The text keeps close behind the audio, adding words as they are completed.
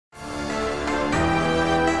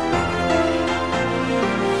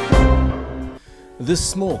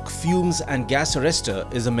This smoke, fumes and gas arrestor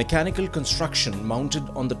is a mechanical construction mounted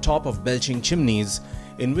on the top of belching chimneys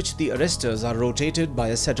in which the arrestors are rotated by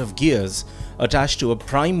a set of gears attached to a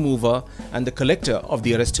prime mover, and the collector of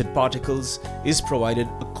the arrested particles is provided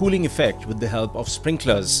a cooling effect with the help of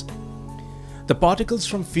sprinklers. The particles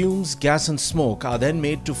from fumes, gas and smoke are then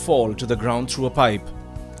made to fall to the ground through a pipe.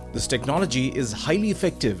 This technology is highly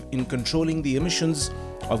effective in controlling the emissions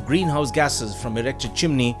of greenhouse gases from erected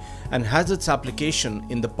chimney and has its application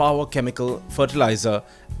in the power, chemical, fertilizer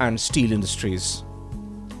and steel industries.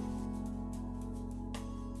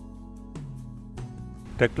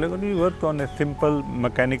 Technically worked on a simple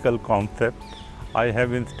mechanical concept. I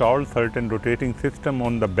have installed certain rotating system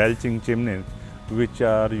on the belching chimneys, which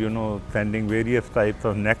are sending various types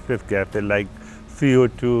of noxious gases like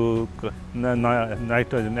CO2,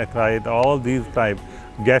 nitrogen oxide. All these types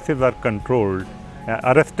gases are controlled,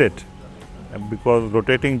 arrested, because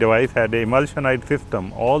rotating device had an emulsionized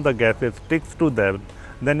system. All the gases sticks to them,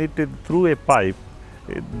 then it is through a pipe.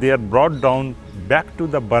 They are brought down back to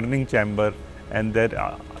the burning chamber, and their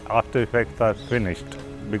after effects are finished,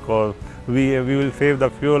 because we will save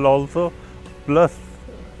the fuel also, plus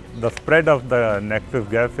the spread of the noxious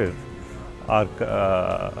gases are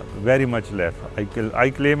very much less.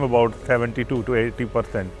 I claim about 72 to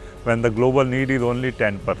 80%, when the global need is only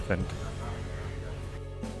 10%.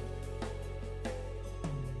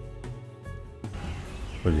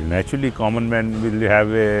 Well, naturally, common man will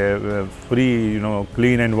have a free,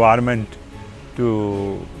 clean environment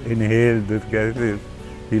to inhale these gases.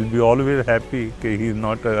 He'll be always happy. He's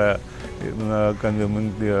not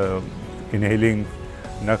consuming inhaling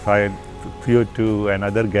oxide, CO2 and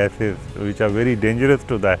other gases which are very dangerous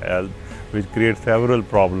to the health, which create several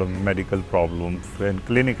problems, medical problems, and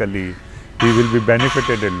clinically he will be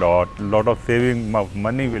benefited a lot of saving of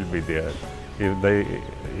money will be there if they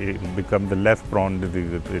become the less prone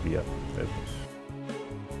disease area.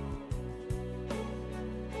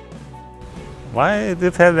 Why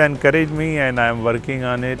this has encouraged me, and I am working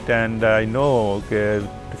on it, and I know the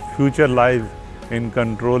future lies in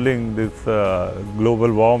controlling this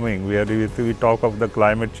global warming, where we talk of the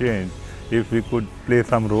climate change. If we could play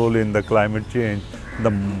some role in the climate change,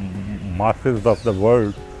 the masses of the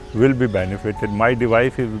world will be benefited. My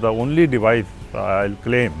device is the only device I'll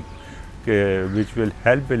claim which will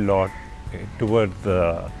help a lot towards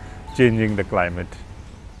changing the climate.